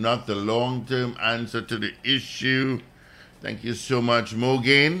poll. It's not the long-term answer to the issue. Thank you so much,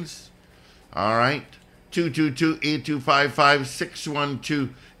 Mogains. All right.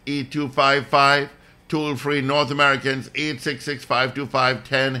 222-8255, 612-8255. Toll free North Americans,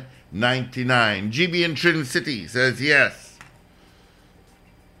 866-525-1099. GB in Trin City says yes.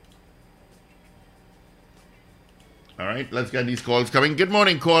 All right, let's get these calls coming. Good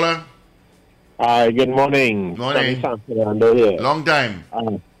morning, caller. Hi, good morning. Morning. Here. Long time.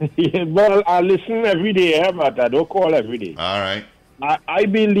 Yeah, well, I listen every day, but I don't call every day. All right. I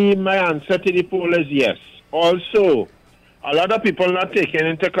believe my answer to the poll is yes. Also, a lot of people not taking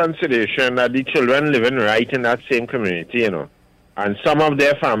into consideration that the children living right in that same community, and some of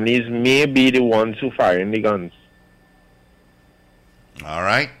their families may be the ones who firing the guns. All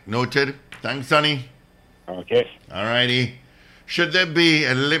right, noted. Thanks, Sonny. Okay. All righty. Should there be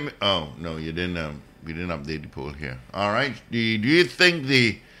a limit? Oh no, you didn't. We didn't update the poll here. All right. Do you think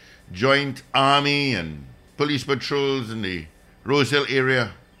the joint army and police patrols in the Rose Hill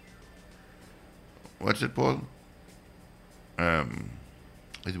area? What's it, Paul?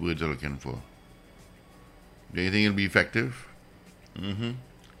 What's the words I'm looking for? Do you think it'll be effective?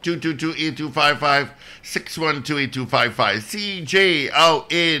 222-8255, 612-8255. CJ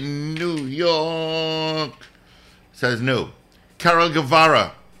out in New York says no. Carol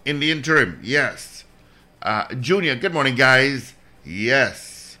Guevara in the interim, yes. Junior, good morning, guys.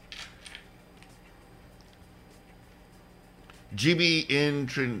 Yes. GB in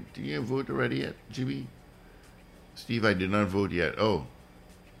Trin. Did you vote already yet, GB? Steve, I did not vote yet. Oh.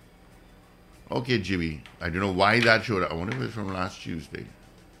 Okay, GB. I don't know why that showed up. I wonder if it's from last Tuesday.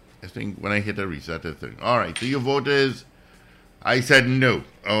 I think when I hit a reset thing. All right, so your vote is, I said no.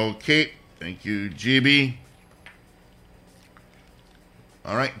 Okay, thank you, GB.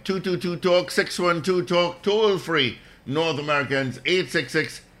 All right, 222-TALK, 612-TALK, toll free. North Americans,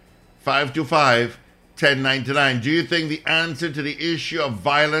 866-525-1099. Do you think the answer to the issue of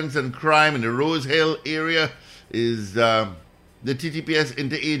violence and crime in the Rose Hill area is the TTPS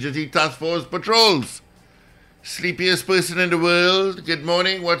Inter-Agency Task Force patrols? Sleepiest person in the world. Good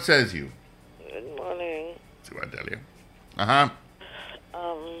morning. What says you? Good morning. See what I tell you.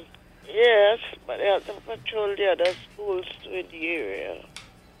 Yes, but they have to patrol the other schools in the area.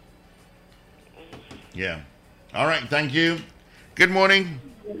 Yeah. All right. Thank you. Good morning.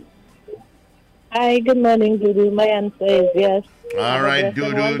 Hi, good morning, Dudu. My answer is yes. All right,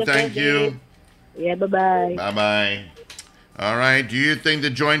 Dudu. Thank you. Yeah, bye-bye. Bye-bye. All right. Do you think the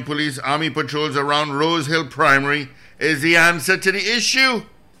Joint Police Army patrols around Rose Hill Primary is the answer to the issue?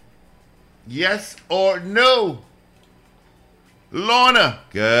 Yes or no? Lorna.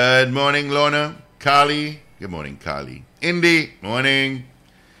 Good morning, Lorna. Carly. Good morning, Carly. Indy. Morning.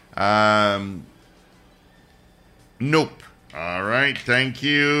 Nope. All right. Thank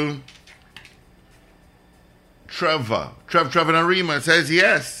you. Trevor Narima says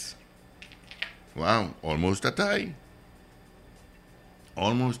yes. Wow. Almost a tie.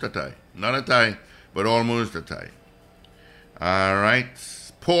 Almost a tie. Not a tie, but almost a tie. All right.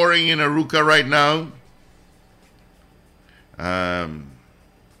 It's pouring in Aruka right now.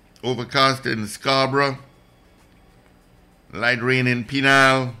 Overcast in Scarborough. Light rain in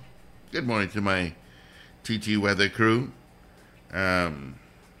Pinal. Good morning to my TT weather crew. All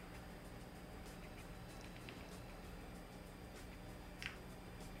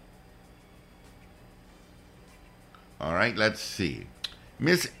right, let's see.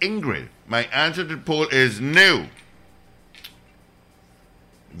 Miss Ingrid, my answer to the poll is no.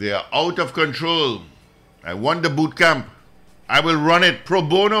 They are out of control. I won the boot camp. I will run it pro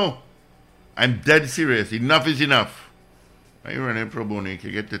bono. I'm dead serious. Enough is enough. I run it pro bono. You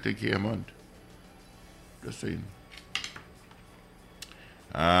can get $30K a month. Just saying.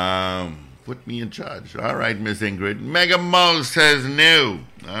 Put me in charge. All right, Miss Ingrid. Mega Mouse says no.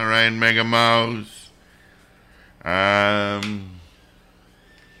 All right, Mega Mouse. All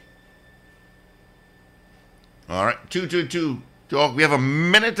right, 222 talk. We have a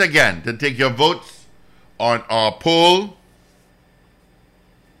minute again to take your votes on our poll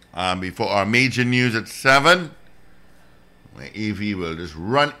before our major news at 7. My AV will just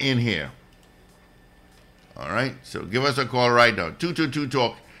run in here. All right, so give us a call right now.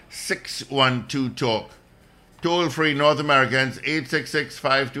 222-TALK, 612-TALK. Toll free North Americans,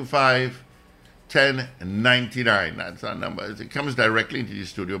 866-525-1099. That's our number. It comes directly into the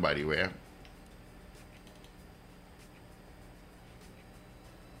studio, by the way.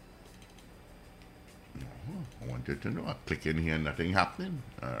 I wanted to know. I click in here, nothing happening.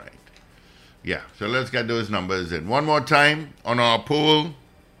 All right. Yeah, so let's get those numbers in. One more time on our poll.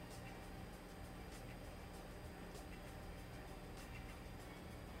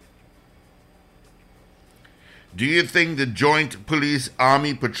 Do you think the joint police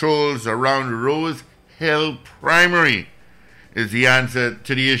army patrols around Rose Hill Primary is the answer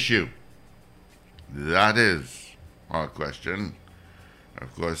to the issue? That is our question.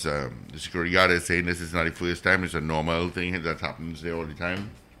 Of course, the security guard is saying this is not the first time. It's a normal thing that happens there all the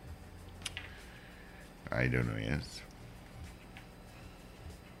time. I don't know, yes.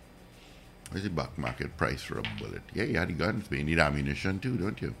 What's the buck market price for a bullet? Yeah, you had the guns, but you need ammunition too,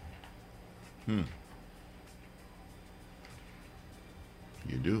 don't you?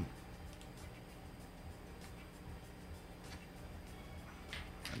 You do.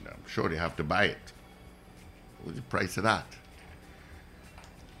 And I'm sure they have to buy it. What's the price of that?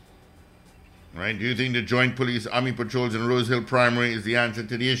 Right? Do you think the Joint Police Army Patrols in Rose Hill Primary is the answer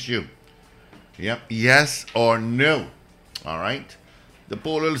to the issue? Yep. Yes or no? All right. The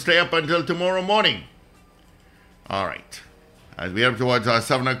poll will stay up until tomorrow morning. All right. As we head towards our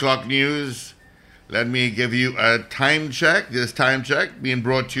 7 o'clock news, let me give you a time check. This time check being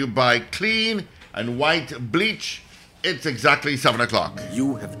brought to you by Clean and White Bleach. It's exactly 7 o'clock.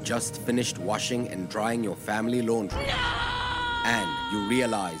 You have just finished washing and drying your family laundry. And you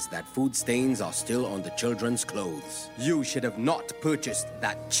realize that food stains are still on the children's clothes. You should have not purchased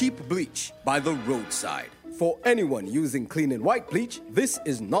that cheap bleach by the roadside. For anyone using Clean and White bleach, this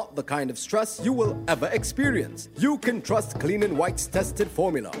is not the kind of stress you will ever experience. You can trust Clean and White's tested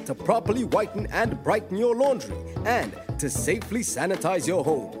formula to properly whiten and brighten your laundry and to safely sanitize your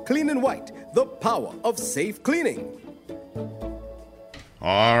home. Clean and White, the power of safe cleaning.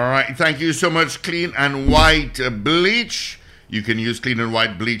 All right. Thank you so much, Clean and White Bleach. You can use Clean and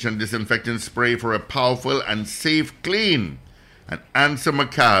White bleach and disinfectant spray for a powerful and safe clean. An Answer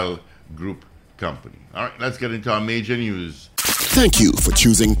McCall Group company. All right, let's get into our major news. Thank you for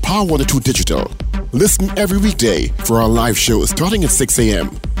choosing Power 102 Digital. Listen every weekday for our live shows starting at 6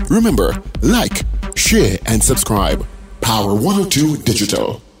 a.m. Remember, like, share, and subscribe. Power 102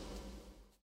 Digital.